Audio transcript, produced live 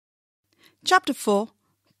Chapter 4,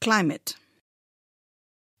 Climate.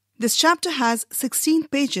 This chapter has 16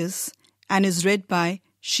 pages and is read by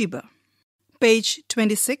Sheba. Page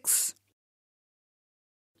 26.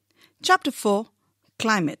 Chapter 4,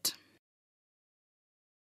 Climate.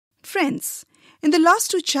 Friends, in the last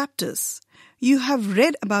two chapters, you have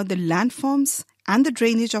read about the landforms and the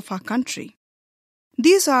drainage of our country.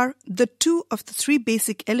 These are the two of the three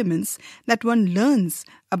basic elements that one learns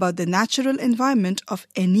about the natural environment of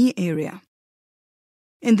any area.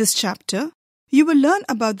 In this chapter, you will learn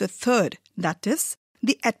about the third, that is,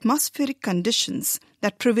 the atmospheric conditions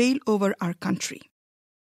that prevail over our country.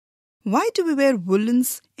 Why do we wear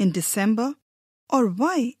woolens in December? Or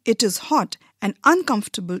why it is hot and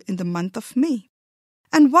uncomfortable in the month of May?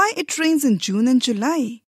 And why it rains in June and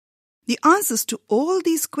July? The answers to all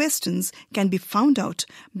these questions can be found out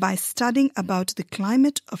by studying about the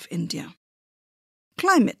climate of India.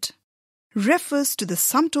 Climate refers to the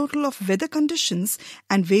sum total of weather conditions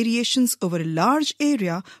and variations over a large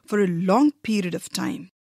area for a long period of time.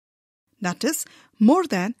 That is, more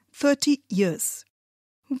than 30 years.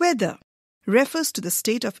 Weather refers to the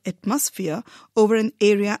state of atmosphere over an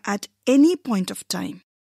area at any point of time.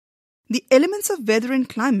 The elements of weather and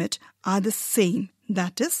climate are the same,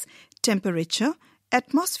 that is, temperature,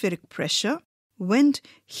 atmospheric pressure, wind,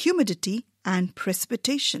 humidity, and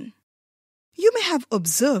precipitation. You may have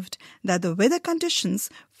observed that the weather conditions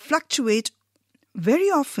fluctuate very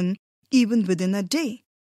often even within a day,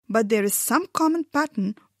 but there is some common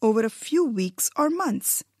pattern over a few weeks or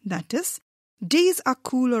months. That is, days are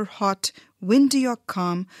cool or hot, windy or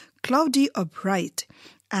calm, cloudy or bright,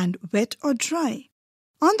 and wet or dry.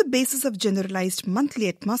 On the basis of generalized monthly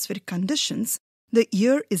atmospheric conditions, the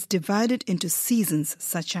year is divided into seasons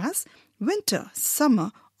such as winter,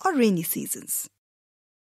 summer, or rainy seasons.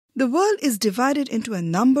 The world is divided into a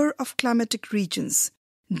number of climatic regions.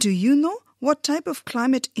 Do you know what type of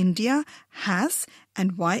climate India has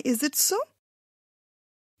and why is it so?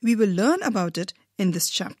 We will learn about it in this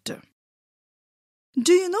chapter.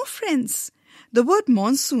 Do you know, friends, the word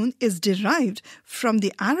monsoon is derived from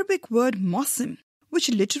the Arabic word mausim, which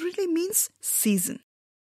literally means season.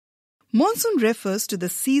 Monsoon refers to the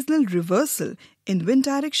seasonal reversal in wind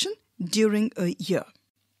direction during a year.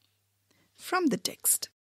 From the text.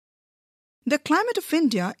 The climate of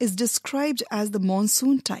India is described as the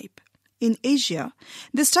monsoon type. In Asia,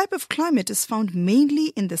 this type of climate is found mainly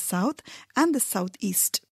in the south and the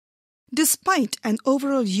southeast. Despite an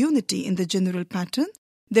overall unity in the general pattern,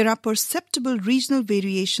 there are perceptible regional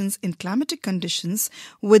variations in climatic conditions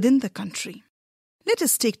within the country. Let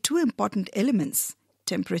us take two important elements,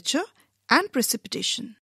 temperature and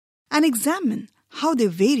precipitation, and examine how they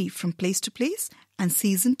vary from place to place and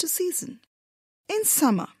season to season. In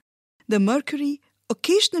summer, the mercury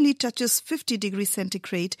occasionally touches 50 degrees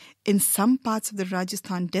centigrade in some parts of the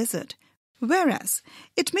Rajasthan desert, whereas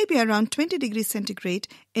it may be around 20 degrees centigrade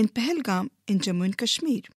in Pahalgam in Jammu and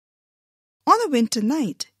Kashmir. On a winter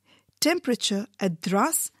night, temperature at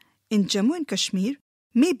Dras in Jammu and Kashmir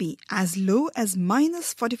may be as low as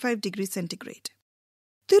minus 45 degrees centigrade.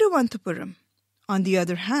 Thiruvananthapuram, on the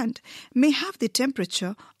other hand, may have the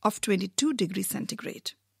temperature of 22 degrees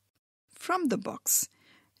centigrade. From the box.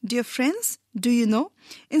 Dear friends, do you know,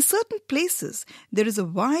 in certain places there is a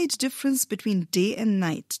wide difference between day and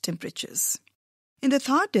night temperatures. In the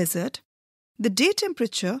Thar Desert, the day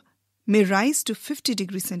temperature may rise to 50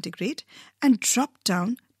 degrees centigrade and drop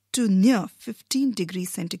down to near 15 degrees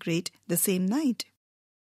centigrade the same night.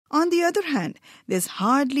 On the other hand, there's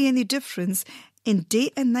hardly any difference in day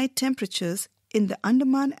and night temperatures in the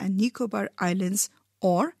Andaman and Nicobar Islands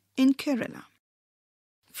or in Kerala.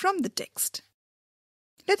 From the text.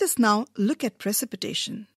 Let us now look at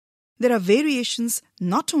precipitation. There are variations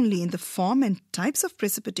not only in the form and types of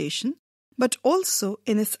precipitation, but also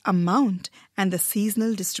in its amount and the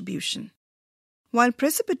seasonal distribution. While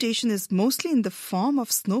precipitation is mostly in the form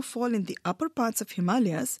of snowfall in the upper parts of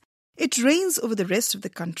Himalayas, it rains over the rest of the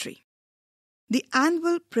country. The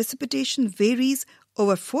annual precipitation varies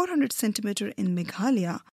over 400 cm in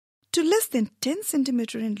Meghalaya to less than 10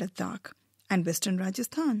 cm in Ladakh and western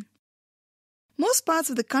Rajasthan. Most parts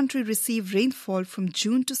of the country receive rainfall from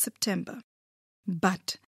June to September.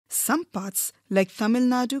 But some parts, like Tamil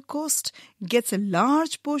Nadu coast, gets a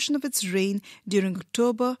large portion of its rain during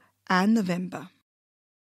October and November.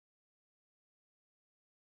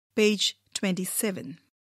 Page 27.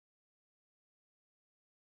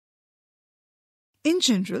 In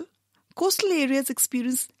general, coastal areas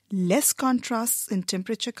experience less contrasts in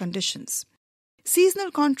temperature conditions. Seasonal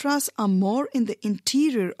contrasts are more in the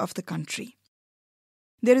interior of the country.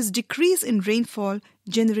 There is decrease in rainfall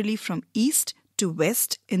generally from east to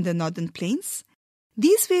west in the northern plains.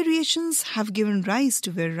 These variations have given rise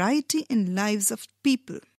to variety in lives of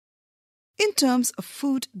people. In terms of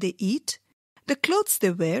food they eat, the clothes they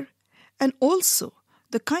wear, and also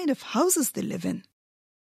the kind of houses they live in.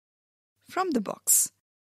 From the box,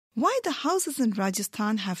 why the houses in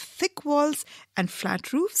Rajasthan have thick walls and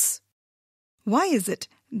flat roofs? Why is it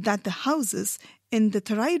that the houses in the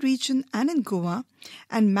Tarai region and in Goa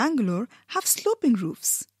and Mangalore have sloping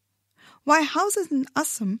roofs? Why houses in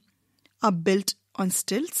Assam are built on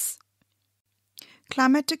stilts?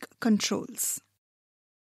 Climatic controls.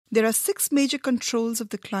 There are 6 major controls of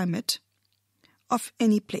the climate of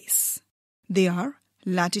any place. They are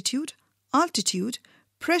latitude, altitude,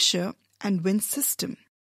 pressure, and wind system.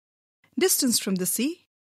 Distance from the sea,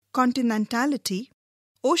 continentality,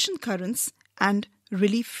 ocean currents, and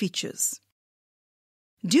relief features.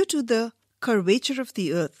 Due to the curvature of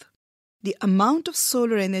the earth, the amount of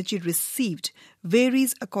solar energy received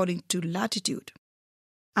varies according to latitude.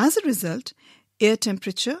 As a result, air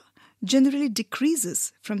temperature generally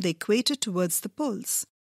decreases from the equator towards the poles.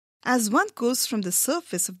 As one goes from the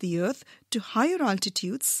surface of the earth to higher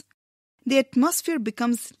altitudes, the atmosphere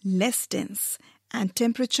becomes less dense and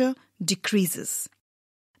temperature decreases.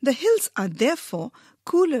 The hills are therefore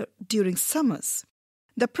cooler during summers.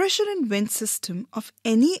 The pressure and wind system of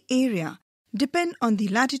any area depend on the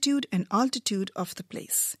latitude and altitude of the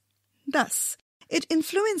place. Thus, it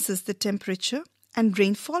influences the temperature and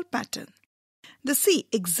rainfall pattern. The sea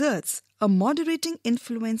exerts a moderating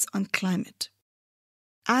influence on climate.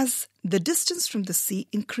 As the distance from the sea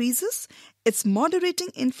increases, its moderating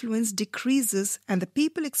influence decreases and the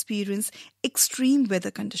people experience extreme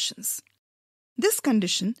weather conditions. This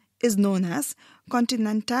condition is known as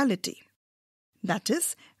continentality. That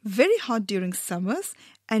is, very hot during summers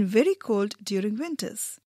and very cold during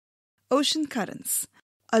winters. Ocean currents,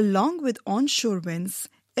 along with onshore winds,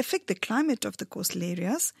 affect the climate of the coastal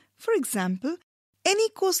areas. For example, any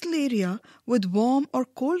coastal area with warm or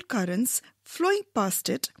cold currents flowing past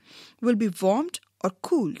it will be warmed or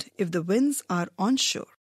cooled if the winds are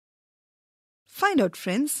onshore. Find out,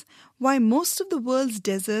 friends, why most of the world's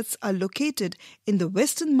deserts are located in the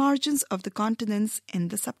western margins of the continents in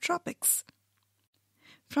the subtropics.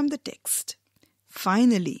 From the text.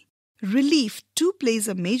 Finally, relief too plays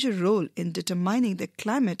a major role in determining the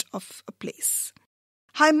climate of a place.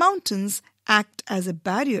 High mountains act as a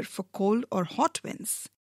barrier for cold or hot winds.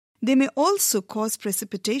 They may also cause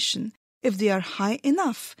precipitation if they are high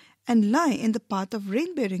enough and lie in the path of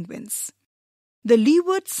rain-bearing winds. The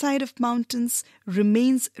leeward side of mountains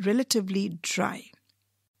remains relatively dry.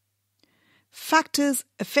 Factors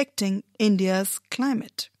affecting India's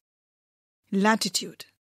climate. Latitude.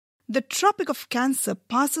 The Tropic of Cancer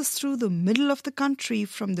passes through the middle of the country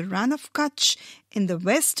from the Rann of Kutch in the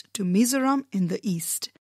west to Mizoram in the east.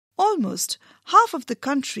 Almost half of the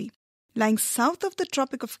country lying south of the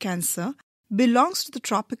Tropic of Cancer belongs to the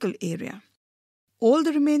tropical area. All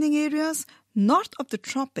the remaining areas north of the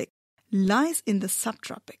tropic lies in the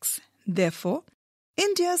subtropics. Therefore,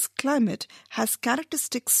 India's climate has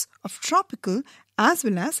characteristics of tropical as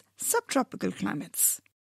well as subtropical climates.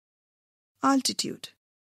 Altitude.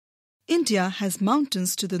 India has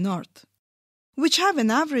mountains to the north, which have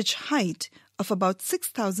an average height of about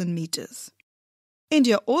 6,000 meters.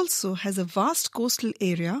 India also has a vast coastal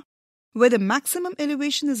area where the maximum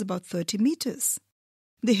elevation is about 30 meters.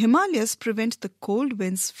 The Himalayas prevent the cold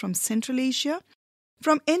winds from Central Asia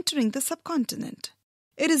from entering the subcontinent.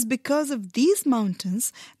 It is because of these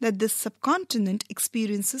mountains that this subcontinent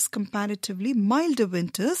experiences comparatively milder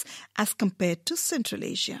winters as compared to Central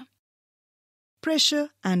Asia. Pressure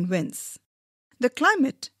and winds. The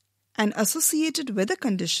climate and associated weather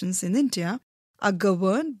conditions in India are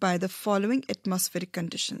governed by the following atmospheric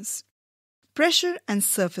conditions: pressure and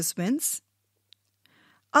surface winds,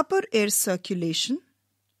 upper air circulation,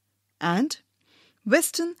 and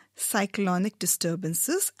western cyclonic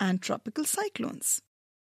disturbances and tropical cyclones.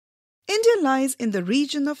 India lies in the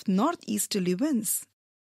region of northeasterly winds.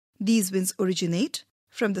 These winds originate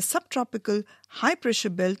from the subtropical high-pressure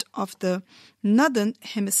belt of the northern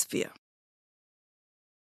hemisphere.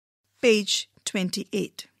 Page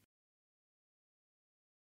 28.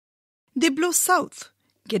 They blow south,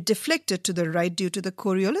 get deflected to the right due to the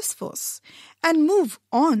Coriolis force, and move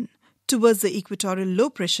on towards the equatorial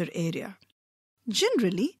low-pressure area.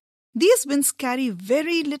 Generally, these winds carry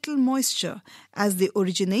very little moisture as they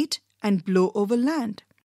originate and blow over land.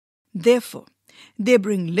 Therefore, they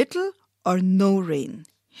bring little or no rain.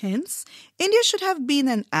 Hence, India should have been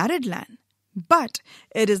an arid land. But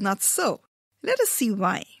it is not so. Let us see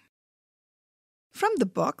why. From the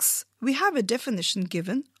box, we have a definition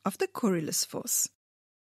given of the Coriolis force.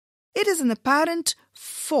 It is an apparent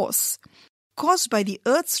force caused by the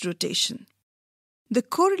Earth's rotation. The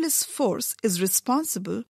Coriolis force is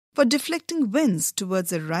responsible for deflecting winds towards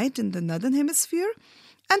the right in the northern hemisphere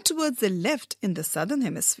and towards the left in the southern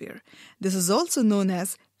hemisphere. This is also known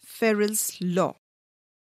as Ferrel's law.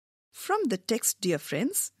 From the text, dear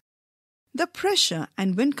friends, the pressure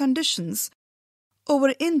and wind conditions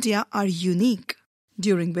over India are unique.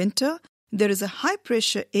 During winter, there is a high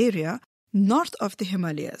pressure area north of the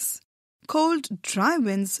Himalayas. Cold, dry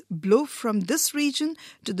winds blow from this region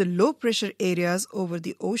to the low pressure areas over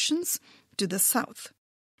the oceans to the south.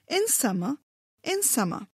 In summer,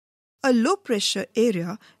 a low pressure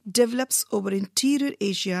area develops over interior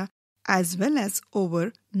Asia as well as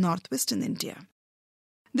over northwestern India.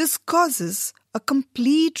 This causes a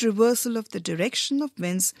complete reversal of the direction of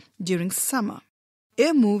winds during summer.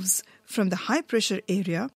 Air moves from the high pressure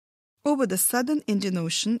area over the southern Indian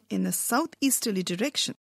Ocean in a southeasterly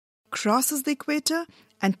direction, crosses the equator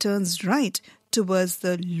and turns right towards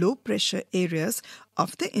the low pressure areas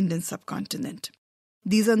of the Indian subcontinent.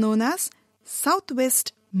 These are known as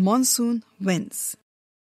southwest monsoon winds.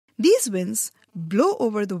 These winds blow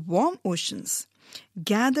over the warm oceans,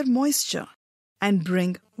 gather moisture, and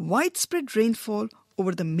bring widespread rainfall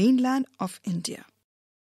over the mainland of India.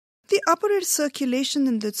 The upper air circulation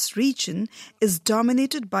in this region is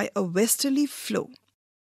dominated by a westerly flow.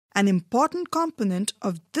 An important component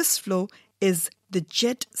of this flow is the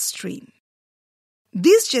jet stream.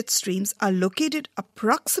 These jet streams are located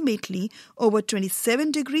approximately over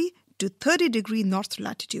 27 degree to 30 degree north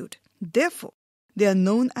latitude. Therefore, they are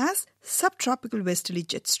known as subtropical westerly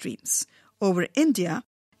jet streams. Over India,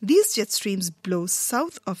 these jet streams blow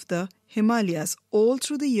south of the Himalayas all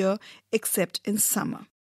through the year except in summer.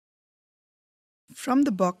 From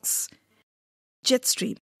the box, jet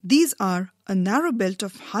stream. These are a narrow belt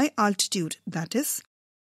of high altitude, that is,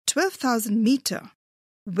 12,000 meter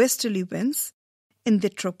westerly winds in the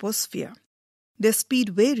troposphere. Their speed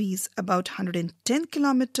varies about 110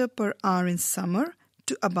 km per hour in summer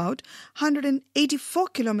to about 184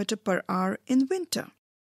 km per hour in winter.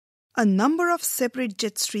 A number of separate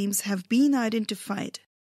jet streams have been identified.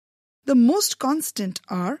 The most constant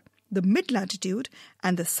are the mid-latitude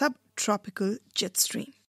and the subtropical jet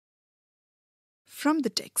stream. From the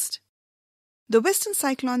text, the western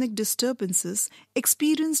cyclonic disturbances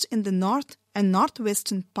experienced in the north and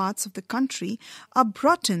northwestern parts of the country are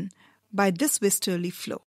brought in by this westerly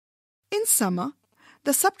flow. In summer,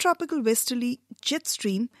 the subtropical westerly jet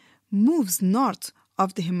stream moves north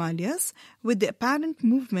of the Himalayas with the apparent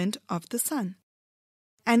movement of the sun.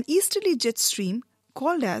 An easterly jet stream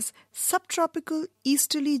called as subtropical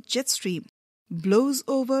easterly jet stream blows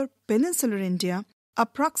over peninsular India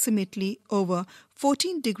approximately over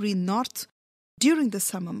 14 degrees north during the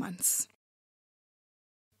summer months.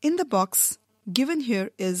 In the box given here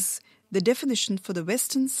is the definition for the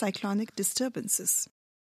western cyclonic disturbances.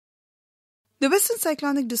 The western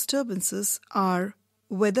cyclonic disturbances are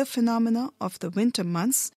weather phenomena of the winter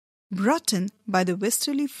months brought in by the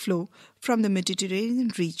westerly flow from the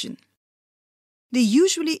Mediterranean region. They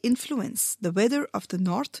usually influence the weather of the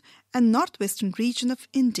north and northwestern region of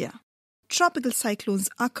India. Tropical cyclones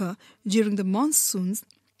occur during the monsoons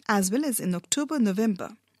as well as in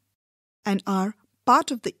October-November and are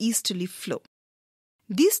part of the easterly flow.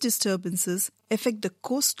 These disturbances affect the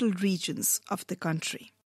coastal regions of the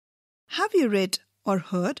country. Have you read or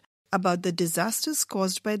heard about the disasters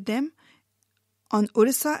caused by them on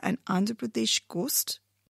Orissa and Andhra Pradesh coast?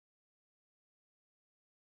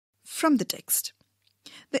 From the text,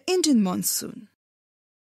 the Indian monsoon.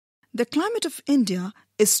 The climate of India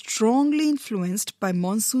is strongly influenced by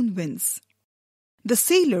monsoon winds. The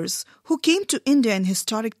sailors who came to India in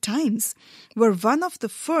historic times were one of the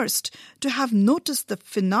first to have noticed the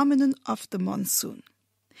phenomenon of the monsoon.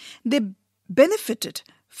 They benefited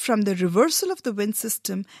from the reversal of the wind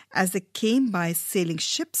system as they came by sailing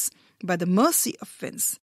ships by the mercy of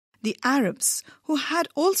winds. The Arabs, who had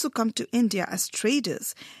also come to India as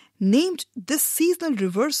traders, named this seasonal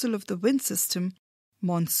reversal of the wind system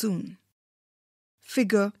monsoon.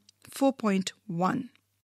 Figure 4.1.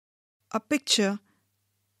 A picture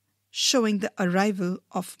showing the arrival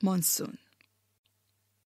of monsoon.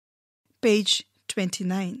 Page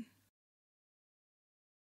 29.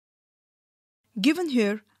 Given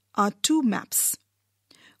here are two maps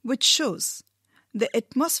which shows the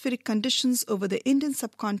atmospheric conditions over the Indian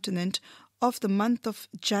subcontinent of the month of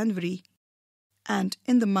January and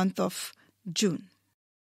in the month of June.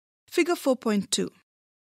 Figure 4.2.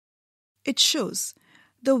 It shows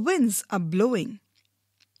the winds are blowing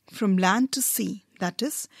from land to sea, that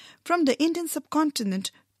is, from the Indian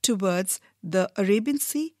subcontinent towards the Arabian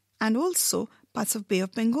Sea and also parts of Bay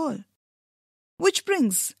of Bengal, which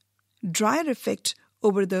brings drier effect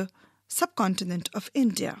over the subcontinent of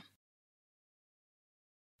India.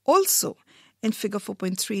 Also, in figure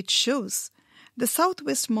 4.3, it shows the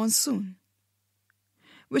southwest monsoon,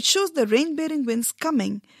 which shows the rain-bearing winds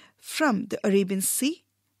coming from the Arabian Sea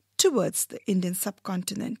towards the Indian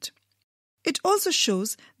subcontinent. It also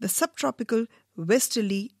shows the subtropical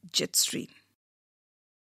westerly jet stream.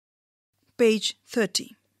 Page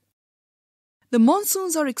 30. The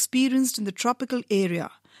monsoons are experienced in the tropical area,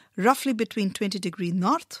 roughly between 20 degrees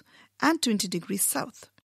north and 20 degrees south.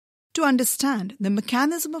 To understand the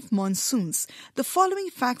mechanism of monsoons, the following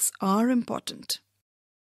facts are important.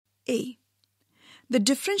 A. The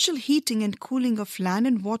differential heating and cooling of land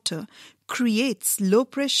and water creates low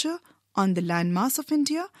pressure on the landmass of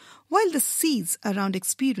India, while the seas around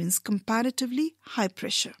experience comparatively high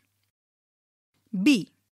pressure. B.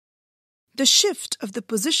 The shift of the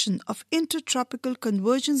position of intertropical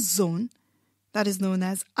convergence zone, that is known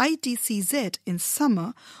as ITCZ in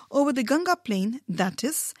summer, over the Ganga plain, that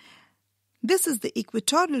is, this is the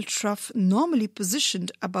equatorial trough normally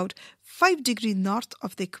positioned about 5 degrees north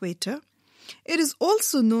of the equator. It is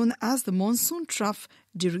also known as the monsoon trough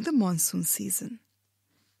during the monsoon season.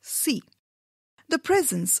 C. The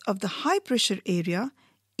presence of the high-pressure area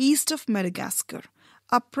east of Madagascar,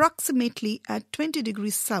 approximately at 20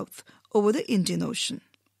 degrees south over the Indian Ocean.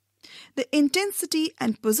 The intensity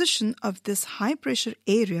and position of this high-pressure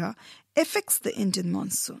area affects the Indian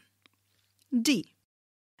monsoon. D.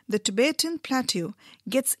 The Tibetan Plateau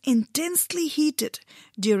gets intensely heated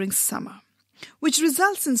during summer, which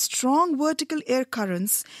results in strong vertical air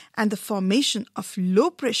currents and the formation of low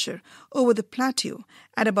pressure over the plateau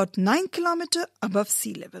at about 9 km above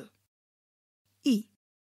sea level. E.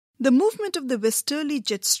 The movement of the westerly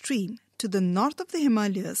jet stream to the north of the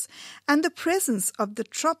Himalayas and the presence of the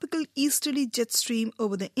tropical easterly jet stream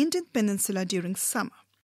over the Indian peninsula during summer.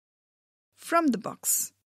 From the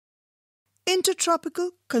box.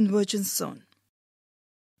 Intertropical Convergence Zone.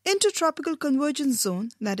 Intertropical Convergence Zone,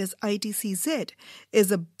 that is ITCZ,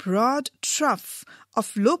 is a broad trough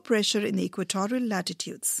of low pressure in equatorial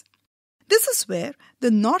latitudes. This is where the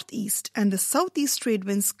northeast and the southeast trade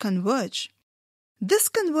winds converge. This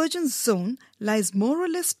convergence zone lies more or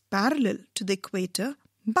less parallel to the equator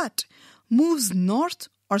but moves north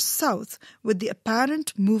or south with the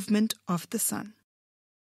apparent movement of the sun.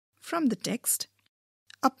 From the text,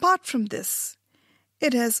 apart from this,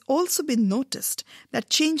 it has also been noticed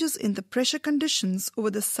that changes in the pressure conditions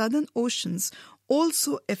over the southern oceans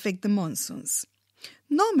also affect the monsoons.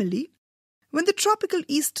 Normally, when the tropical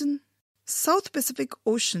eastern South Pacific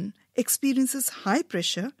Ocean experiences high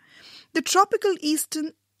pressure, the tropical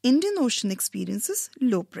eastern Indian Ocean experiences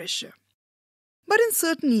low pressure. But in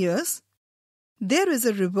certain years, there is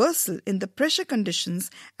a reversal in the pressure conditions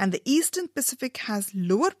and the eastern Pacific has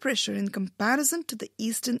lower pressure in comparison to the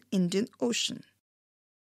eastern Indian Ocean.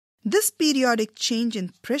 This periodic change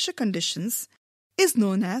in pressure conditions is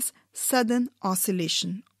known as Southern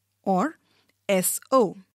Oscillation or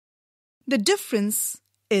SO. The difference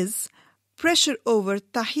is pressure over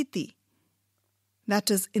Tahiti, that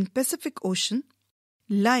is in Pacific Ocean,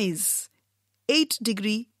 lies 8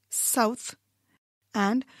 degrees south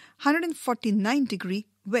and 149 degrees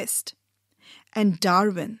west, and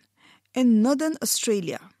Darwin in northern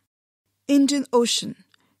Australia, Indian Ocean,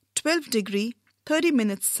 12 degrees 30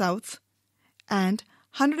 minutes south and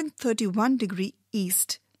 131 degrees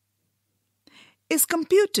east, is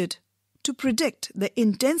computed to predict the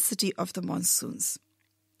intensity of the monsoons.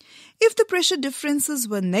 If the pressure differences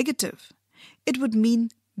were negative, it would mean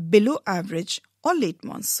below average or late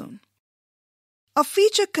monsoon. A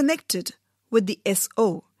feature connected with the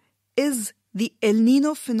SO is the El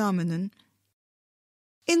Nino phenomenon,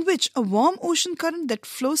 in which a warm ocean current that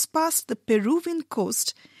flows past the Peruvian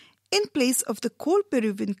coast in place of the cold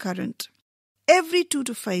Peruvian current every 2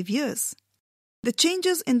 to 5 years. The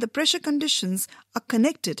changes in the pressure conditions are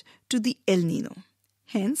connected to the El Nino.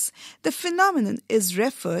 Hence, the phenomenon is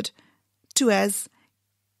referred to as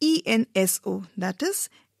ENSO, that is,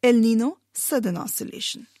 El Nino Southern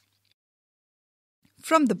Oscillation.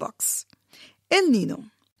 From the box. El Nino.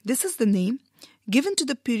 This is the name given to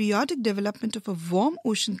the periodic development of a warm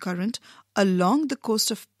ocean current along the coast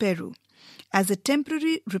of Peru as a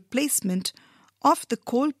temporary replacement of the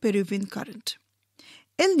cold Peruvian current.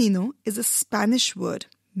 El Nino is a Spanish word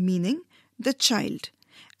meaning the child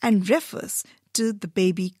and refers to the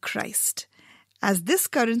baby Christ, as this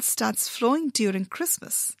current starts flowing during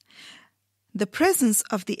Christmas. The presence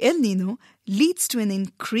of the El Nino leads to an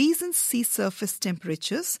increase in sea surface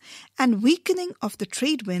temperatures and weakening of the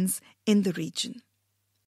trade winds in the region.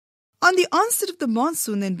 On the onset of the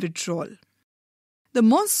monsoon and withdrawal, the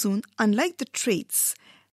monsoon, unlike the trades,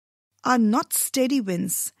 are not steady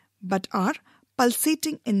winds but are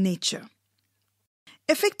pulsating in nature,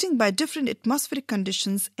 affecting by different atmospheric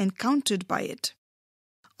conditions encountered by it.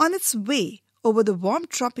 On its way over the warm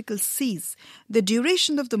tropical seas, the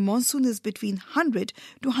duration of the monsoon is between 100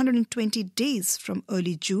 to 120 days from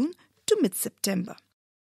early June to mid-September.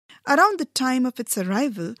 Around the time of its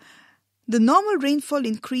arrival, the normal rainfall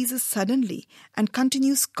increases suddenly and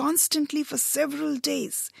continues constantly for several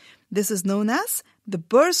days. This is known as the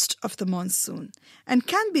burst of the monsoon and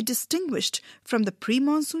can be distinguished from the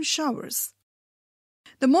pre-monsoon showers.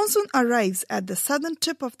 The monsoon arrives at the southern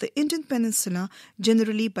tip of the Indian peninsula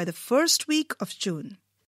generally by the first week of June.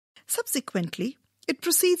 Subsequently, it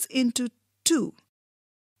proceeds into two,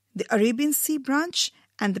 the Arabian Sea branch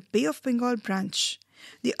and the Bay of Bengal branch.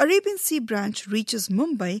 The Arabian Sea branch reaches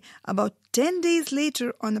Mumbai about 10 days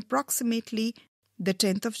later on approximately the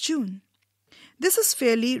 10th of June. This is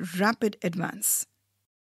fairly rapid advance.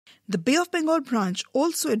 The Bay of Bengal branch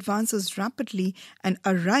also advances rapidly and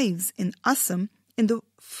arrives in Assam in the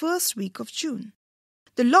first week of June.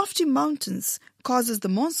 The lofty mountains causes the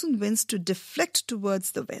monsoon winds to deflect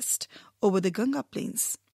towards the west over the Ganga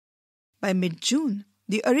plains. By mid-June,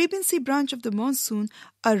 the Arabian Sea branch of the monsoon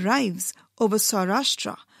arrives over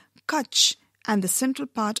Saurashtra, Kutch, and the central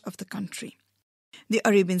part of the country. The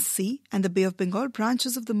Arabian Sea and the Bay of Bengal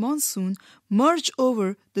branches of the monsoon merge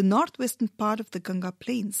over the northwestern part of the Ganga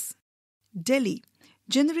plains. Delhi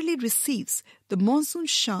generally receives the monsoon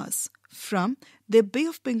showers from the Bay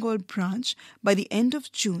of Bengal branch by the end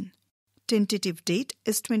of June. Tentative date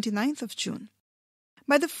is 29th of June.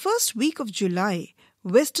 By the first week of July,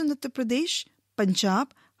 western Uttar Pradesh,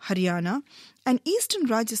 Punjab, Haryana, and eastern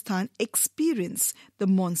Rajasthan experience the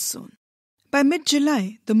monsoon. By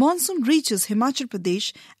mid-July, the monsoon reaches Himachal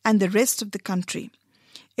Pradesh and the rest of the country.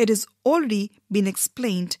 It has already been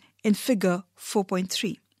explained in figure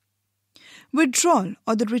 4.3. Withdrawal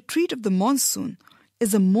or the retreat of the monsoon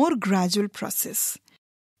is a more gradual process,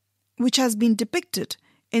 which has been depicted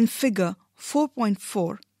in figure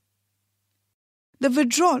 4.4. The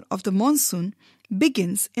withdrawal of the monsoon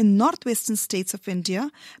begins in northwestern states of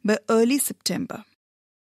India by early September.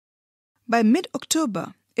 By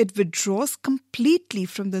mid-October, it withdraws completely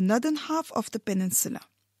from the northern half of the peninsula.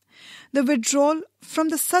 The withdrawal from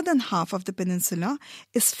the southern half of the peninsula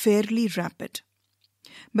is fairly rapid.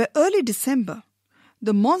 By early December,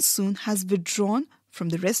 the monsoon has withdrawn from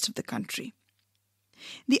the rest of the country.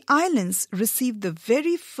 The islands receive the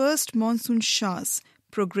very first monsoon showers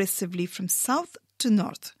progressively from south to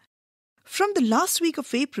north. From the last week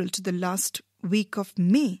of April to the last week of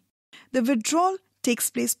May, the withdrawal takes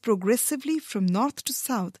place progressively from north to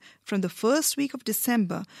south from the first week of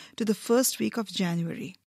December to the first week of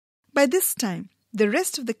January. By this time, the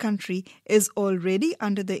rest of the country is already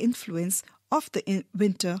under the influence of the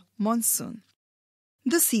winter monsoon.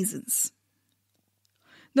 The seasons.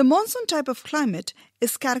 The monsoon type of climate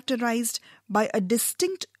is characterized by a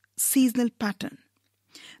distinct seasonal pattern.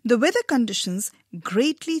 The weather conditions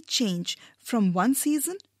greatly change from one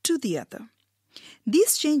season to the other.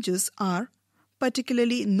 These changes are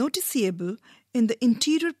particularly noticeable in the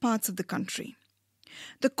interior parts of the country.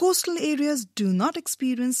 The coastal areas do not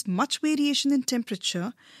experience much variation in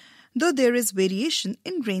temperature, though there is variation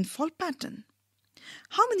in rainfall pattern.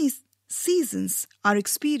 How many seasons are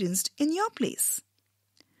experienced in your place?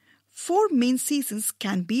 4 main seasons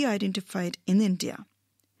can be identified in India: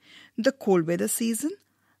 the cold weather season,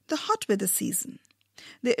 the hot weather season,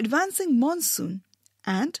 the advancing monsoon,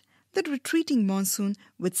 and the retreating monsoon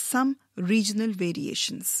with some regional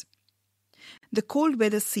variations. The cold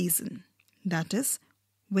weather season, that is,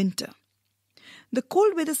 winter. The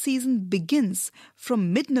cold weather season begins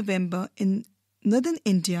from mid-November in northern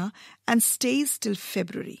India and stays till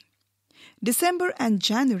February. December and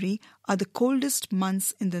January are the coldest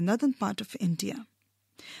months in the northern part of India.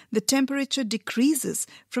 The temperature decreases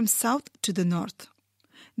from south to the north.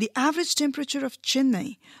 The average temperature of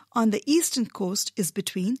Chennai on the eastern coast is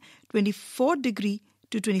between 24 degrees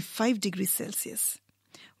to 25 degrees Celsius,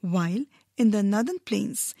 while in the northern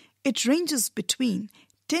plains it ranges between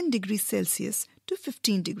 10 degrees Celsius to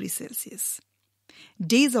 15 degrees Celsius.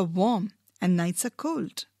 Days are warm and nights are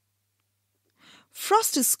cold.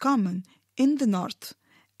 Frost is common in the north,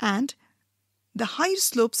 and the higher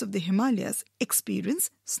slopes of the Himalayas experience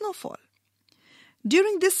snowfall.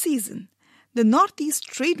 During this season, the northeast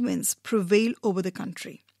trade winds prevail over the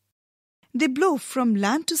country. They blow from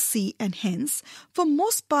land to sea, and hence, for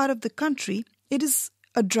most part of the country, it is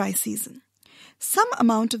a dry season. Some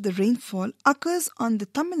amount of the rainfall occurs on the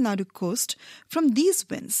Tamil Nadu coast from these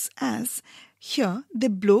winds, as here they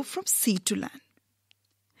blow from sea to land.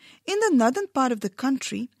 In the northern part of the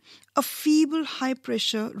country, a feeble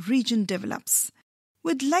high-pressure region develops,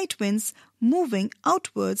 with light winds moving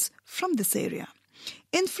outwards from this area.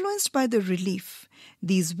 Influenced by the relief,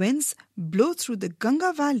 these winds blow through the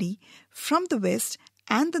Ganga Valley from the west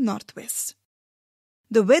and the northwest.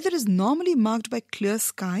 The weather is normally marked by clear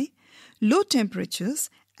sky, low temperatures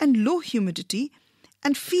and low humidity,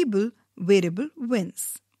 and feeble variable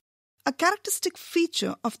winds. A characteristic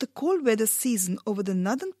feature of the cold weather season over the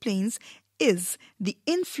northern plains is the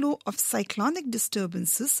inflow of cyclonic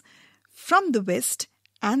disturbances from the west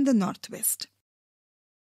and the northwest.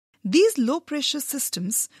 These low-pressure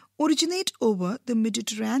systems originate over the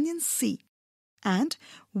Mediterranean Sea and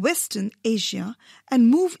Western Asia and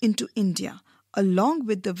move into India along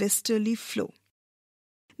with the westerly flow.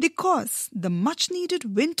 They cause the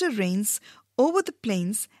much-needed winter rains over the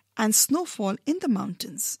plains and snowfall in the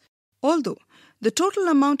mountains. Although the total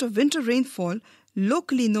amount of winter rainfall,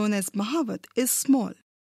 locally known as Mahavat, is small,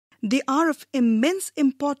 they are of immense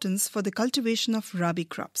importance for the cultivation of rabi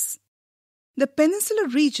crops. The peninsular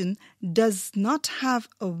region does not have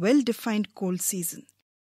a well-defined cold season.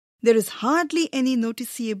 There is hardly any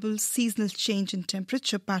noticeable seasonal change in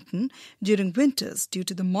temperature pattern during winters due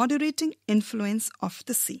to the moderating influence of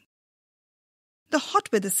the sea. The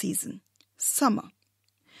hot weather season, summer.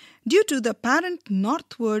 Due to the apparent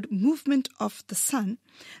northward movement of the sun,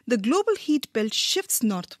 the global heat belt shifts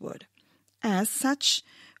northward. As such,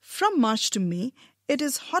 from March to May, it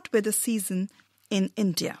is hot weather season in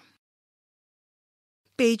India.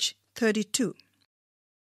 Page 32.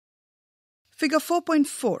 Figure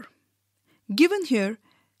 4.4. Given here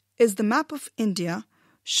is the map of India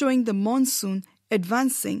showing the monsoon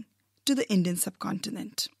advancing to the Indian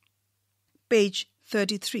subcontinent. Page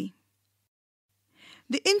 33.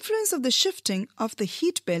 The influence of the shifting of the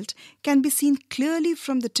heat belt can be seen clearly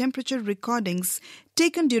from the temperature recordings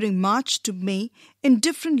taken during March to May in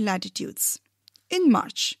different latitudes. In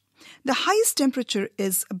March, the highest temperature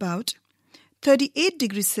is about 38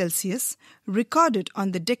 degrees Celsius recorded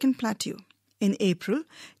on the Deccan Plateau. In April,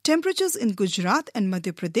 temperatures in Gujarat and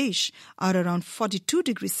Madhya Pradesh are around 42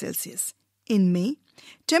 degrees Celsius. In May,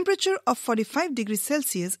 temperature of 45 degrees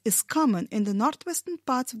Celsius is common in the northwestern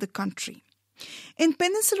parts of the country. In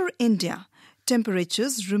peninsular India,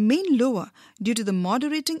 temperatures remain lower due to the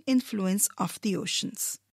moderating influence of the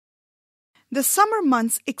oceans. The summer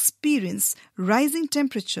months experience rising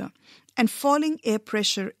temperature and falling air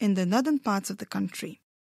pressure in the northern parts of the country.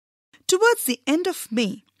 Towards the end of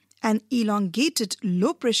May, an elongated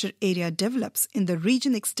low-pressure area develops in the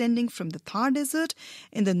region extending from the Thar Desert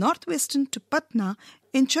in the northwestern to Patna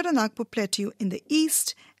in Chotanagpur Plateau in the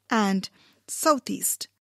east and southeast.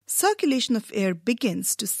 Circulation of air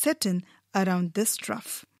begins to set in around this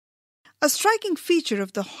trough. A striking feature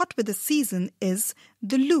of the hot weather season is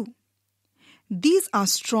the loo. These are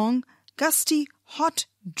strong, gusty, hot,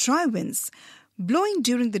 dry winds blowing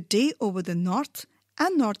during the day over the north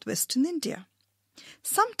and northwestern India.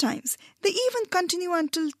 Sometimes they even continue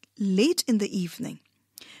until late in the evening.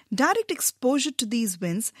 Direct exposure to these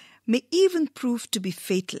winds may even prove to be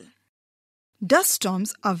fatal. Dust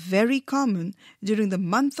storms are very common during the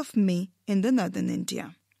month of May in the northern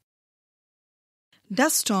India.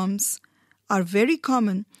 Dust storms are very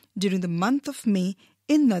common during the month of May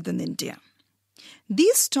in northern India.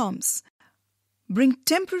 These storms bring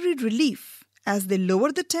temporary relief as they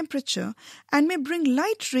lower the temperature and may bring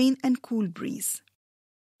light rain and cool breeze.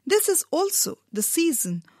 This is also the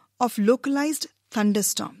season of localized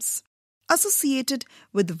thunderstorms, associated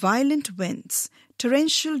with violent winds,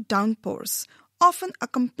 torrential downpours, often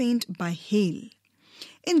accompanied by hail.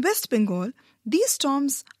 In West Bengal, these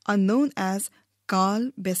storms are known as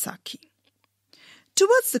Kal Baisakhi.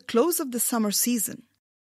 Towards the close of the summer season,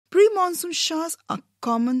 pre-monsoon showers are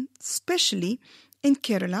common, especially in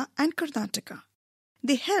Kerala and Karnataka.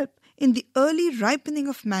 They help in the early ripening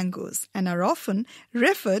of mangoes and are often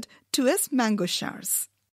referred to as mango showers.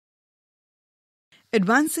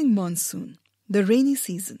 Advancing monsoon, the rainy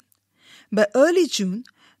season. By early June,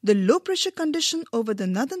 the low-pressure condition over the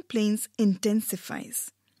northern plains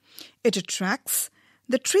intensifies. It attracts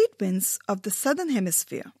the trade winds of the southern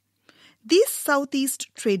hemisphere. These southeast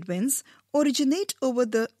trade winds originate over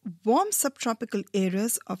the warm subtropical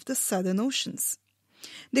areas of the southern oceans.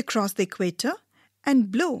 They cross the equator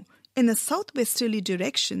and blow in a southwesterly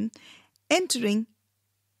direction, entering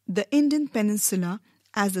the Indian peninsula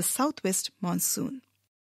as the southwest monsoon.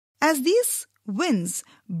 As these winds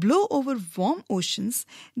blow over warm oceans,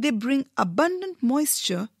 they bring abundant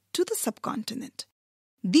moisture to the subcontinent.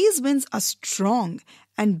 These winds are strong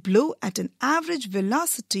and blow at an average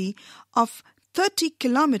velocity of 30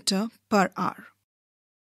 km per hour.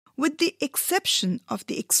 With the exception of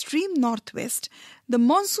the extreme northwest, the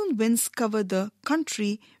monsoon winds cover the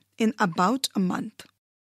country in about a month.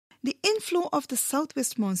 The inflow of the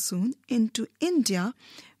southwest monsoon into India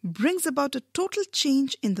brings about a total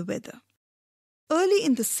change in the weather. Early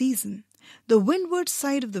in the season, the windward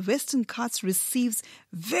side of the Western Ghats receives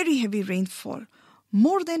very heavy rainfall,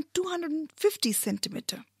 more than 250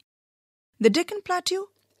 centimeter. The Deccan Plateau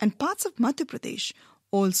and parts of Madhya Pradesh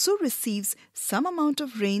also receives some amount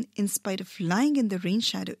of rain in spite of lying in the rain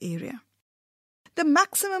shadow area. The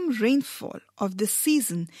maximum rainfall of this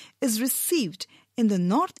season is received in the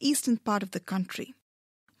northeastern part of the country.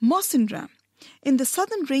 Mawsynram, in the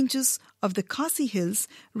southern ranges of the Khasi Hills,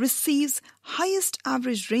 receives highest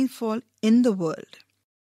average rainfall in the world.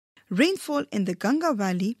 Rainfall in the Ganga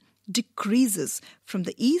Valley decreases from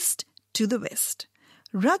the east to the west.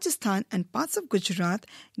 Rajasthan and parts of Gujarat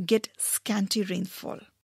get scanty rainfall.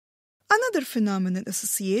 Another phenomenon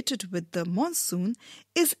associated with the monsoon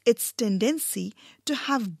is its tendency to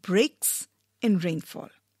have breaks in rainfall.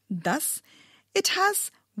 Thus, it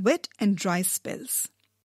has wet and dry spells.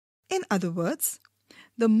 In other words,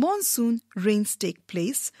 the monsoon rains take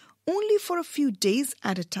place only for a few days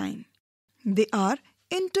at a time. They are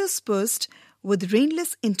interspersed with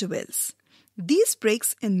rainless intervals. These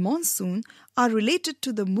breaks in monsoon are related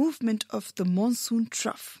to the movement of the monsoon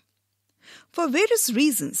trough. For various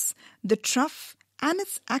reasons, the trough and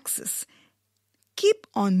its axis keep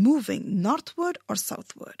on moving northward or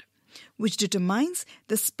southward, which determines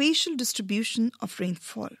the spatial distribution of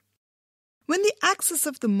rainfall. When the axis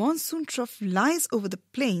of the monsoon trough lies over the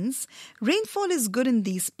plains, rainfall is good in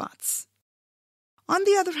these parts. On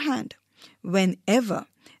the other hand, whenever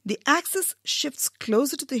the axis shifts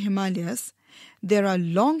closer to the Himalayas, there are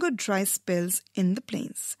longer dry spells in the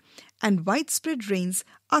plains, and widespread rains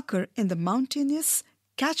occur in the mountainous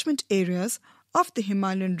catchment areas of the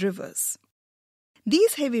Himalayan rivers.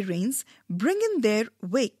 These heavy rains bring in their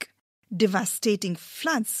wake devastating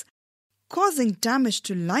floods, causing damage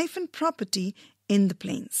to life and property in the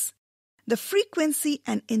plains. The frequency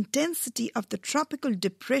and intensity of the tropical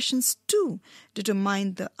depressions too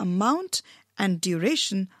determine the amount and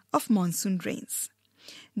duration of monsoon rains.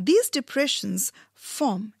 These depressions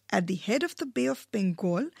form at the head of the Bay of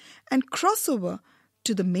Bengal and cross over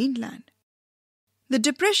to the mainland. The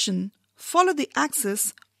depression follow the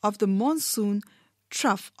axis of the monsoon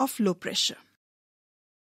trough of low pressure.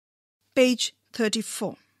 Page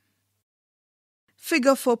 34.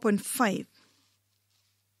 Figure 4.5.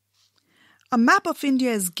 A map of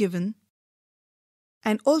India is given,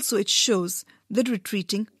 and also it shows the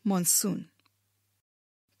retreating monsoon.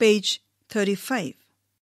 Page 35.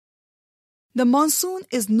 The monsoon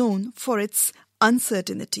is known for its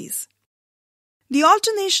uncertainties. The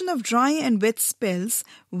alternation of dry and wet spells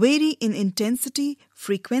vary in intensity,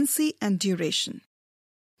 frequency, and duration.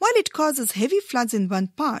 While it causes heavy floods in one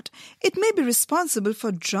part, it may be responsible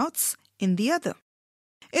for droughts in the other.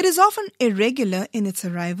 It is often irregular in its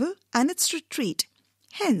arrival and its retreat.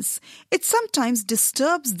 Hence, it sometimes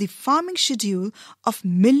disturbs the farming schedule of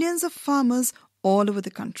millions of farmers all over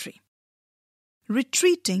the country.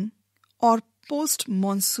 Retreating or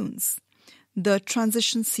post-monsoons, the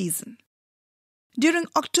transition season. During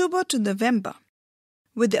October to November,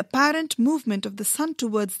 with the apparent movement of the sun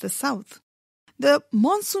towards the south, the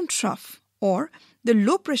monsoon trough or the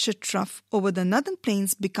low-pressure trough over the northern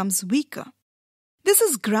plains becomes weaker. This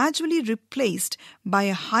is gradually replaced by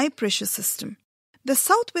a high-pressure system. The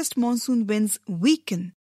southwest monsoon winds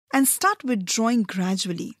weaken and start withdrawing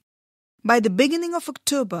gradually. By the beginning of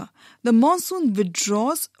October, the monsoon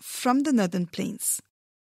withdraws from the northern plains.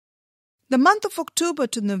 The month of October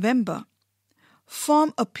to November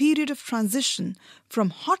form a period of transition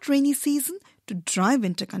from hot rainy season to dry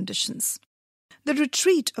winter conditions. The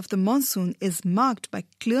retreat of the monsoon is marked by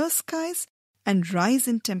clear skies and rise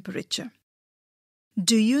in temperature.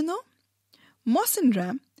 Do you know?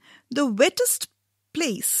 Mawsynram, the wettest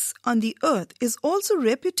place on the earth, is also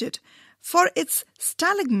reputed for its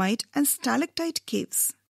stalagmite and stalactite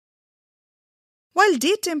caves. While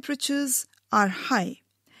day temperatures are high,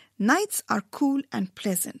 nights are cool and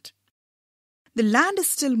pleasant. The land is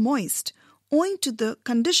still moist owing to the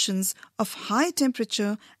conditions of high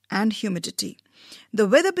temperature and humidity. The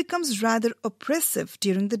weather becomes rather oppressive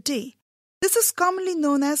during the day. This is commonly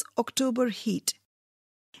known as October heat.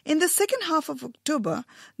 In the second half of October,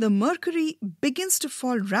 the mercury begins to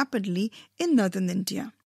fall rapidly in northern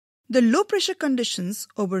India. The low pressure conditions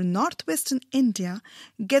over northwestern India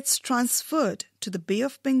gets transferred to the Bay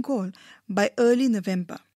of Bengal by early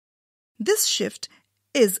November. This shift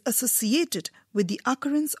is associated with the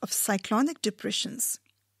occurrence of cyclonic depressions,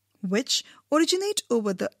 which originate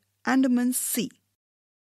over the Andaman Sea.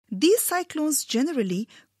 These cyclones generally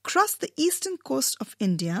cross the eastern coast of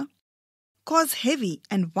India, cause heavy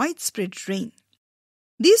and widespread rain.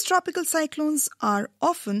 These tropical cyclones are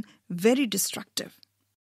often very destructive.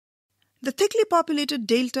 The thickly populated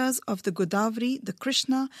deltas of the Godavari, the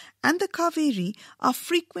Krishna, and the Kaveri are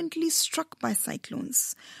frequently struck by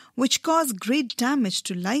cyclones, which cause great damage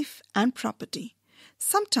to life and property.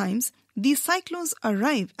 Sometimes these cyclones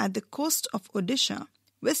arrive at the coast of Odisha,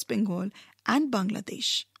 West Bengal, and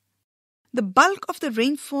Bangladesh. The bulk of the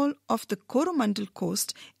rainfall of the Coromandel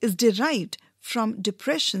coast is derived from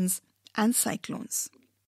depressions and cyclones.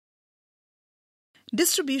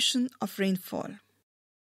 Distribution of rainfall.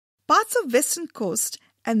 Parts of western coast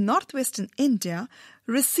and northwestern India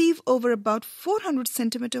receive over about 400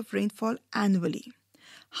 cm of rainfall annually.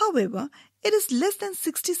 However, it is less than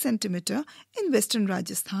 60 cm in western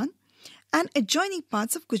Rajasthan and adjoining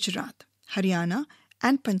parts of Gujarat, Haryana,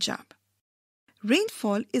 and Punjab.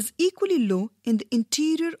 Rainfall is equally low in the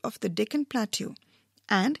interior of the Deccan Plateau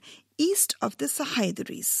and east of the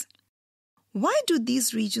Sahyadris. Why do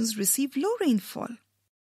these regions receive low rainfall?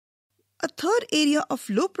 A third area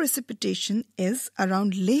of low precipitation is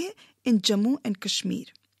around Leh in Jammu and Kashmir.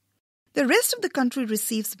 The rest of the country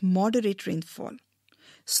receives moderate rainfall.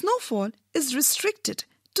 Snowfall is restricted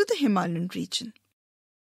to the Himalayan region.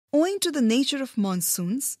 Owing to the nature of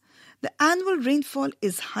monsoons, the annual rainfall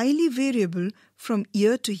is highly variable from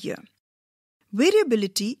year to year.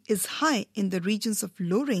 Variability is high in the regions of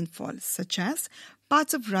low rainfall, such as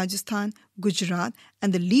parts of Rajasthan, Gujarat,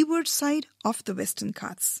 and the leeward side of the Western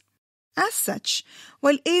Ghats. As such,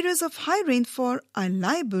 while areas of high rainfall are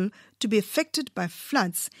liable to be affected by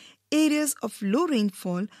floods, areas of low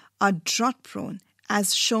rainfall are drought-prone,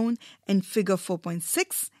 as shown in Figure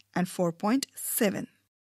 4.6 and 4.7.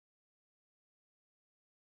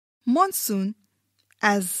 Monsoon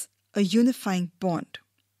as a unifying bond.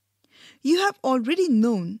 You have already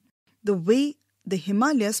known the way the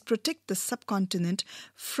Himalayas protect the subcontinent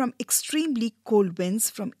from extremely cold winds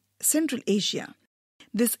from Central Asia.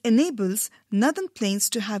 This enables northern plains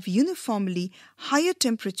to have uniformly higher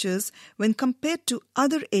temperatures when compared to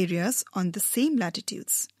other areas on the same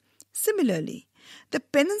latitudes. Similarly, the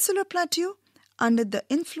peninsular plateau, under the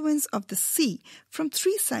influence of the sea from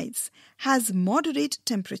three sides, has moderate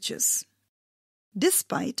temperatures.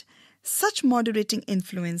 Despite such moderating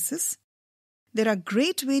influences, there are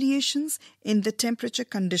great variations in the temperature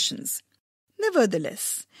conditions.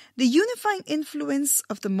 Nevertheless, the unifying influence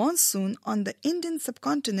of the monsoon on the Indian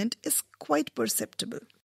subcontinent is quite perceptible.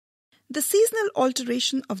 The seasonal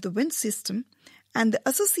alteration of the wind system and the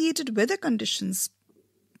associated weather conditions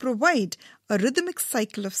provide a rhythmic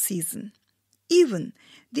cycle of season. Even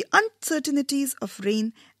the uncertainties of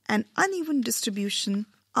rain and uneven distribution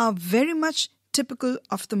are very much typical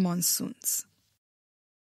of the monsoons.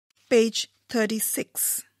 Page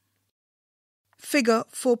 36. Figure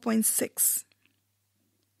 4.6.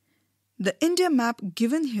 The India map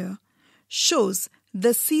given here shows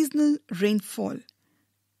the seasonal rainfall,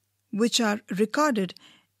 which are recorded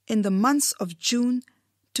in the months of June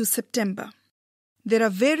to September. There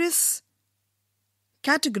are various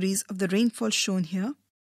categories of the rainfall shown here.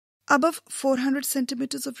 Above 400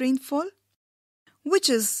 centimeters of rainfall, which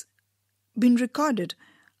has been recorded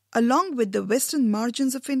along with the western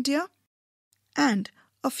margins of India, and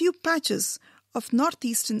a few patches of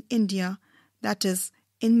northeastern India, that is,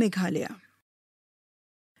 in Meghalaya.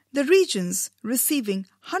 The regions receiving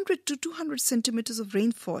 100 to 200 centimeters of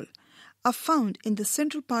rainfall are found in the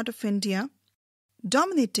central part of India,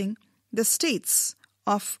 dominating the states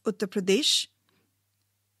of Uttar Pradesh,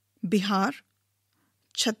 Bihar,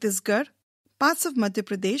 Chhattisgarh, parts of Madhya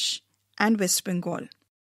Pradesh, and West Bengal.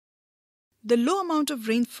 The low amount of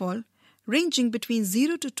rainfall, ranging between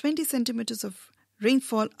 0 to 20 centimeters of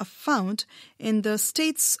rainfall, are found in the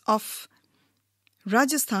states of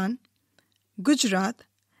Rajasthan, Gujarat,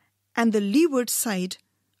 and the leeward side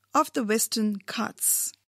of the Western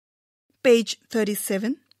Ghats. Page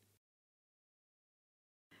 37.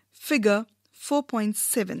 Figure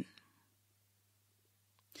 4.7.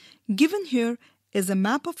 Given here is a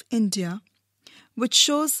map of India which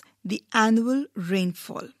shows the annual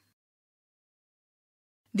rainfall.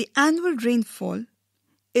 The annual rainfall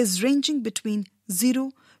is ranging between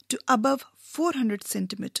 0 to above 400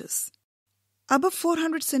 centimeters. Above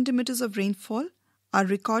 400 centimeters of rainfall are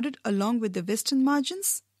recorded along with the western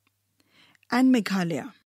margins and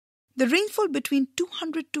Meghalaya. The rainfall between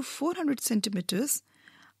 200 to 400 centimeters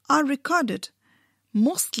are recorded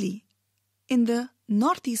mostly in the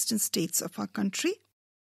northeastern states of our country.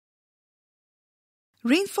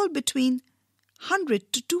 Rainfall between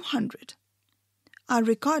 100 to 200 are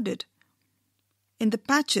recorded in the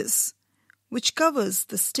patches which covers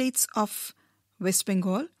the states of West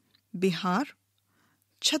Bengal, Bihar,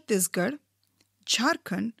 Chhattisgarh,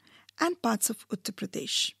 Jharkhand and parts of Uttar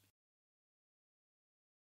Pradesh.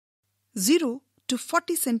 0 to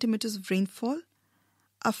 40 centimeters of rainfall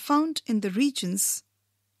are found in the regions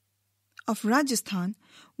of Rajasthan,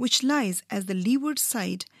 which lies as the leeward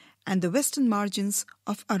side and the western margins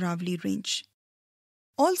of Aravalli Range.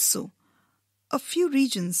 Also, a few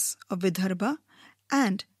regions of Vidarbha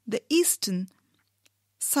and the eastern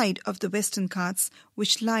side of the Western Ghats,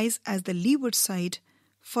 which lies as the leeward side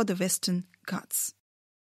for the Western Ghats.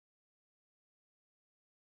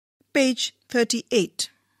 Page 38.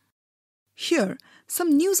 Here,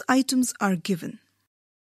 some news items are given.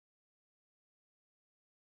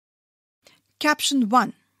 Caption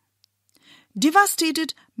 1.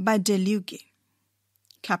 Devastated by deluge.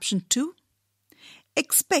 Caption 2.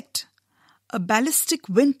 Expect a ballistic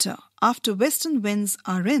winter after western winds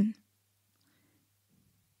are in.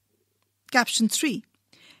 Caption 3.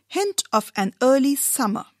 Hint of an early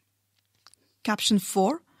summer. Caption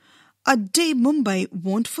 4. A day Mumbai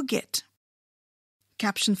won't forget.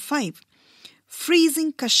 Caption 5.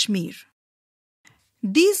 Freezing Kashmir.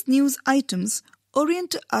 These news items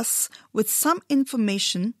orient us with some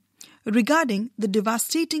information regarding the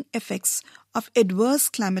devastating effects of adverse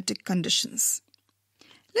climatic conditions.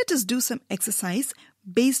 Let us do some exercise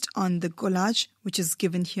based on the collage which is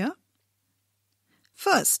given here.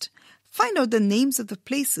 First, find out the names of the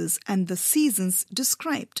places and the seasons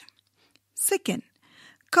described. Second,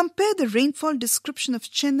 compare the rainfall description of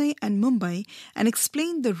Chennai and Mumbai and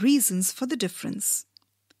explain the reasons for the difference.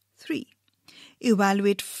 3.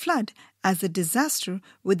 Evaluate flood as a disaster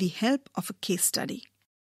with the help of a case study.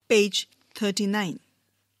 Page 39.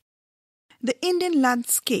 The Indian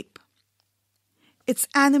landscape, its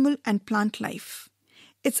animal and plant life,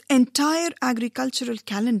 its entire agricultural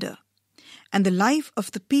calendar, and the life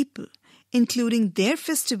of the people, including their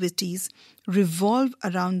festivities, revolve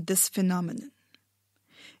around this phenomenon.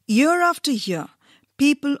 Year after year,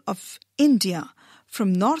 people of India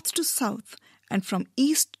from north to south and from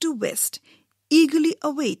east to west eagerly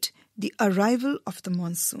await the arrival of the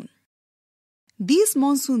monsoon. These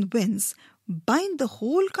monsoon winds bind the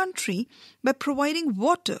whole country by providing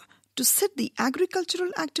water to set the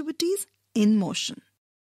agricultural activities in motion.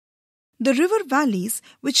 The river valleys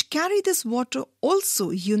which carry this water also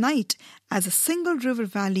unite as a single river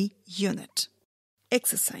valley unit.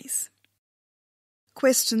 Exercise.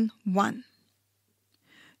 Question 1.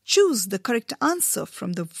 Choose the correct answer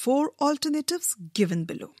from the 4 alternatives given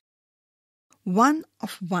below. 1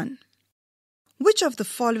 of 1. Which of the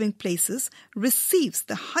following places receives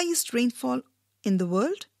the highest rainfall in the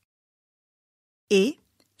world? A.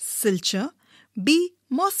 Silchar, B.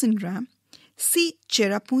 Mawsynram, C.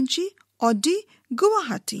 Cherrapunji or D.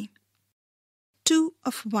 Guwahati? 2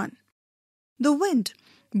 of 1. The wind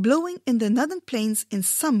blowing in the northern plains in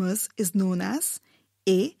summers is known as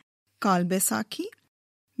A. Kalbaisakhi,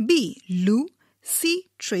 B. Lu, C.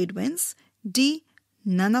 Trade winds, D.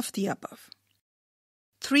 None of the above.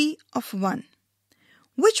 3 of 1.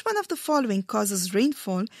 Which one of the following causes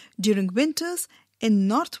rainfall during winters in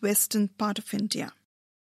northwestern part of India?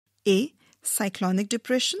 A. Cyclonic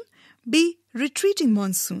depression, B. Retreating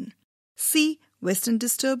monsoon, C. Western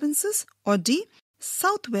disturbances or D.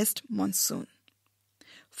 Southwest monsoon.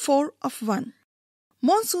 4 of 1.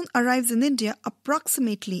 Monsoon arrives in India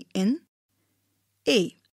approximately in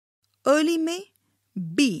A. Early May,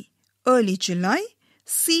 B. Early July,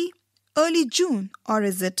 C. Early June or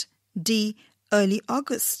is it D. Early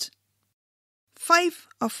August? 5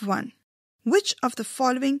 of 1. Which of the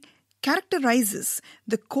following characterizes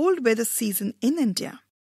the cold weather season in India?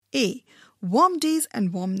 A. Warm days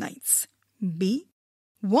and warm nights, B.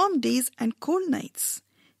 Warm days and cold nights,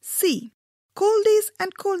 C. Cold days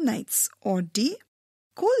and cold nights or D.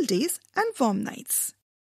 Cold days and warm nights.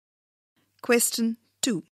 Question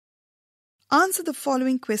 2. Answer the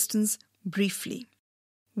following questions briefly.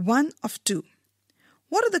 1 of 2.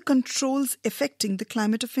 What are the controls affecting the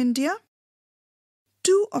climate of India?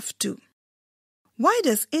 2 of 2. Why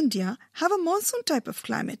does India have a monsoon type of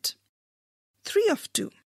climate? 3 of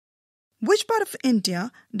 2. Which part of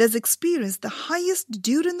India does experience the highest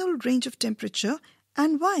diurnal range of temperature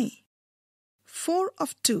and why? 4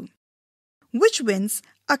 of 2. Which winds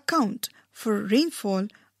account for rainfall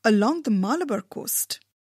along the Malabar coast?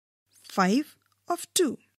 5 of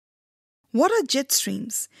 2. What are jet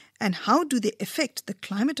streams and how do they affect the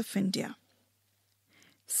climate of India?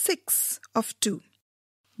 6 of 2.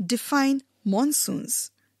 Define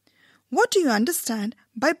monsoons. What do you understand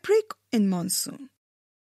by break in monsoon?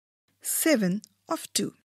 7 of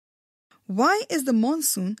 2. Why is the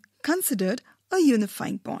monsoon considered a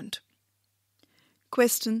unifying bond?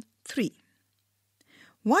 Question 3.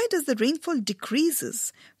 Why does the rainfall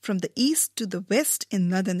decreases from the east to the west in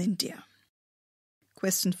northern India?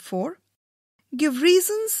 Question 4. Give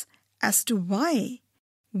reasons as to why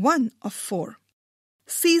 1 of 4.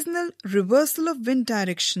 Seasonal reversal of wind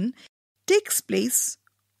direction takes place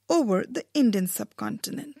over the Indian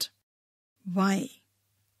subcontinent. Why?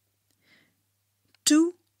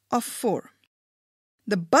 2 of 4.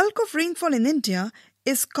 The bulk of rainfall in India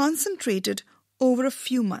is concentrated over a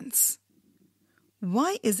few months.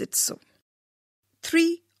 Why is it so?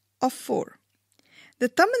 3 of 4. The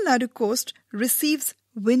Tamil Nadu coast receives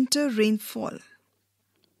winter rainfall.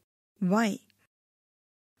 Why?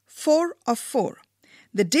 4 of 4.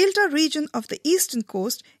 The delta region of the eastern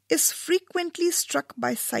coast is frequently struck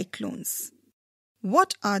by cyclones.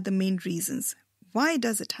 What are the main reasons? Why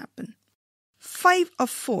does it happen? 5 of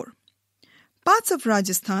 4. Parts of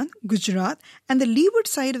Rajasthan, Gujarat and the leeward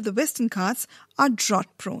side of the Western Ghats are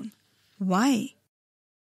drought prone. Why?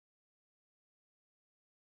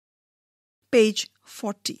 Page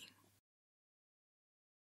 40.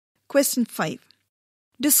 Question 5.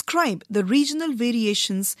 Describe the regional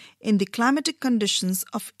variations in the climatic conditions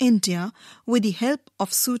of India with the help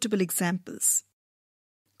of suitable examples.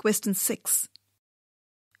 Question 6.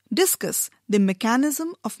 Discuss the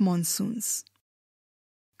mechanism of monsoons.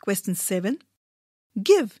 Question 7.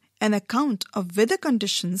 Give an account of weather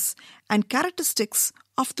conditions and characteristics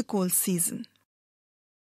of the cold season.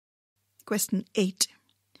 Question 8.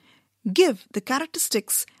 Give the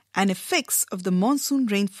characteristics and effects of the monsoon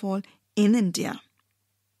rainfall in India.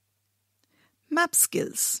 Map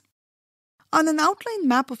skills. On an outline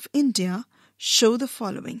map of India, show the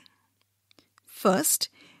following. First,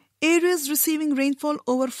 areas receiving rainfall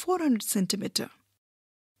over 400 cm.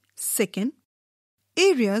 Second,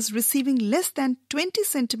 areas receiving less than 20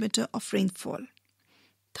 cm of rainfall.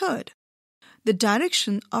 Third, the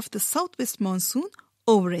direction of the southwest monsoon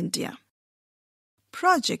over India.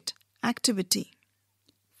 Project activity.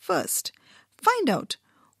 First, find out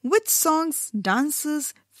which songs,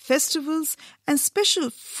 dances, festivals and special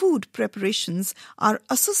food preparations are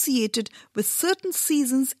associated with certain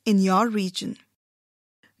seasons in your region.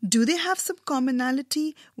 Do they have some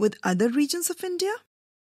commonality with other regions of India?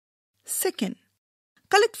 Second,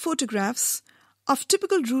 collect photographs of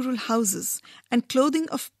typical rural houses and clothing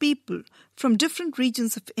of people from different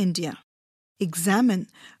regions of India. Examine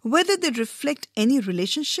whether they reflect any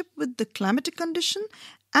relationship with the climatic condition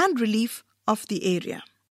and relief of the area.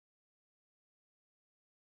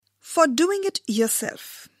 For doing it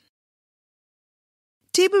yourself.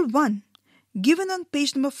 Table 1, given on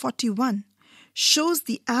page number 41, shows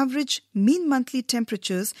the average mean monthly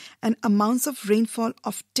temperatures and amounts of rainfall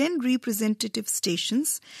of 10 representative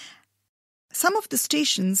stations. Some of the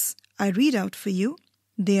stations I read out for you.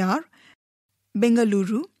 They are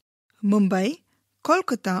Bengaluru, Mumbai,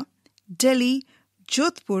 Kolkata, Delhi,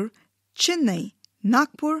 Jodhpur, Chennai,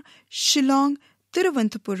 Nagpur, Shillong,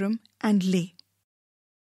 Thiruvananthapuram and Leh.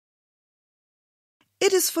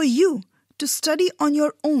 It is for you to study on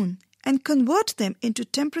your own and convert them into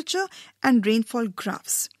temperature and rainfall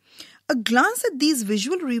graphs. A glance at these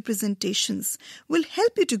visual representations will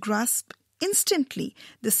help you to grasp instantly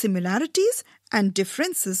the similarities and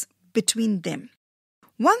differences between them.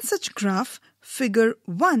 One such graph, figure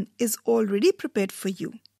 1, is already prepared for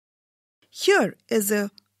you. Here is a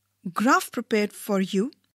graph prepared for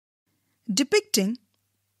you depicting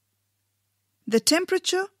the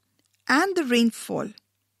temperature and the rainfall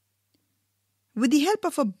with the help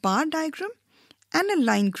of a bar diagram and a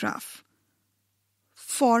line graph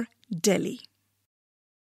for Delhi.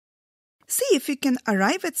 See if you can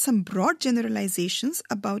arrive at some broad generalizations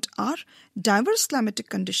about our diverse climatic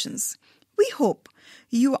conditions. We hope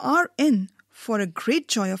you are in for a great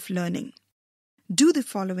joy of learning. Do the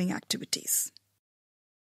following activities.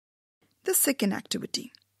 The second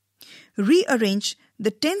activity. Rearrange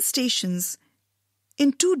the 10 stations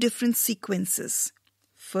in 2 different sequences.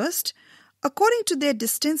 First, according to their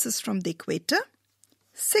distances from the equator.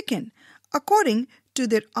 Second, according to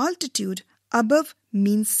their altitude above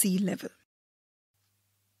mean sea level.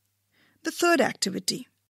 The third activity.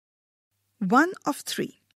 1 of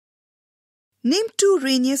 3. Name 2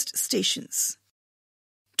 rainiest stations.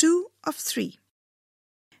 2 of 3.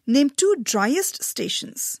 Name 2 driest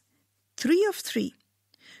stations. 3 of 3.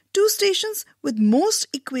 2 stations with most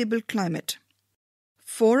equable climate.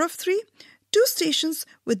 4 of 3, 2 stations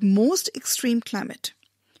with most extreme climate.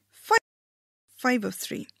 5 of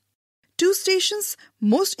 3, 2 stations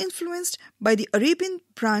most influenced by the Arabian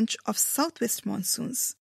branch of southwest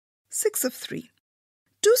monsoons. 6 of 3,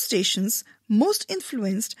 2 stations most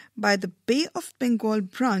influenced by the Bay of Bengal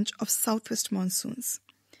branch of southwest monsoons.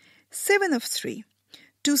 7 of 3,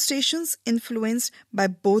 2 stations influenced by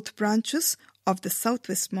both branches of the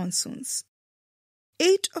southwest monsoons.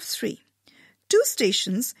 8 of 3, 2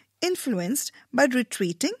 stations influenced by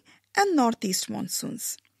retreating and northeast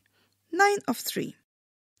monsoons. 9 of 3,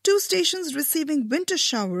 2 stations receiving winter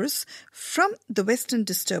showers from the western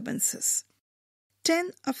disturbances.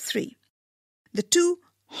 10 of 3, the 2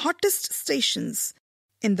 hottest stations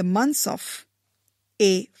in the months of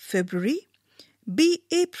A. February, B.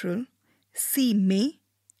 April, C. May,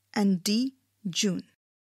 and D. June.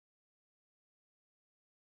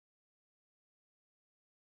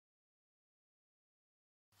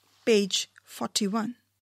 Page 41.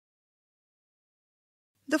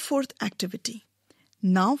 The fourth activity.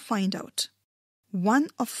 Now find out. 1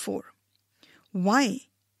 of 4. Why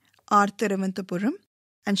are Thiruvananthapuram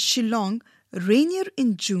and Shillong rainier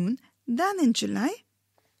in June than in July?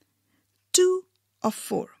 2 of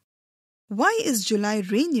 4. Why is July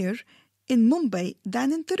rainier in Mumbai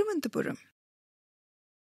than in Thiruvananthapuram?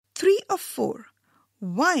 3 of 4.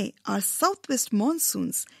 Why are southwest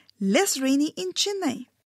monsoons less rainy in Chennai?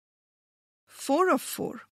 4 of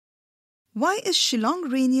 4. Why is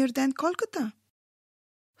Shillong rainier than Kolkata?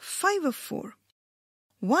 5 of 4.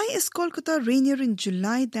 Why is Kolkata rainier in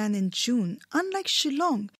July than in June, unlike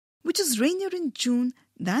Shillong, which is rainier in June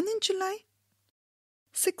than in July?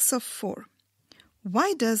 6 of 4.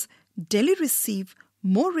 Why does Delhi receive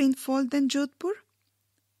more rainfall than Jodhpur?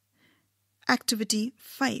 Activity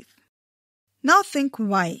 5. Now think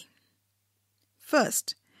why.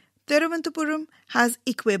 First, Thiruvananthapuram has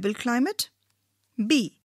equable climate.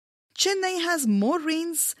 B. Chennai has more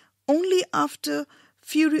rains only after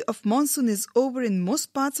fury of monsoon is over in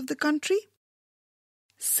most parts of the country.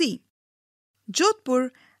 C.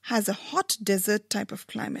 Jodhpur has a hot desert type of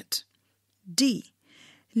climate. D.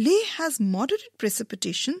 Leh has moderate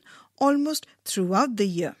precipitation almost throughout the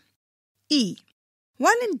year. E.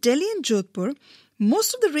 While in Delhi and Jodhpur,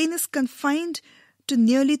 most of the rain is confined to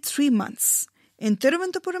nearly 3 months. In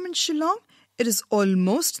Thiruvananthapuram and Shillong, it is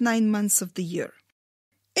almost 9 months of the year.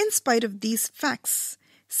 In spite of these facts,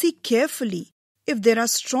 see carefully if there are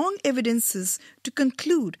strong evidences to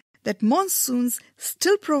conclude that monsoons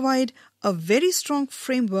still provide a very strong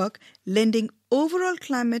framework lending overall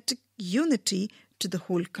climatic unity to the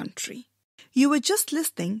whole country. You were just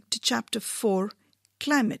listening to Chapter 4,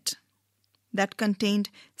 Climate, that contained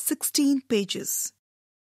 16 pages.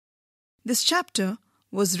 This chapter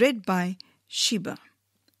was read by Shiba.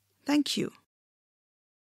 Thank you.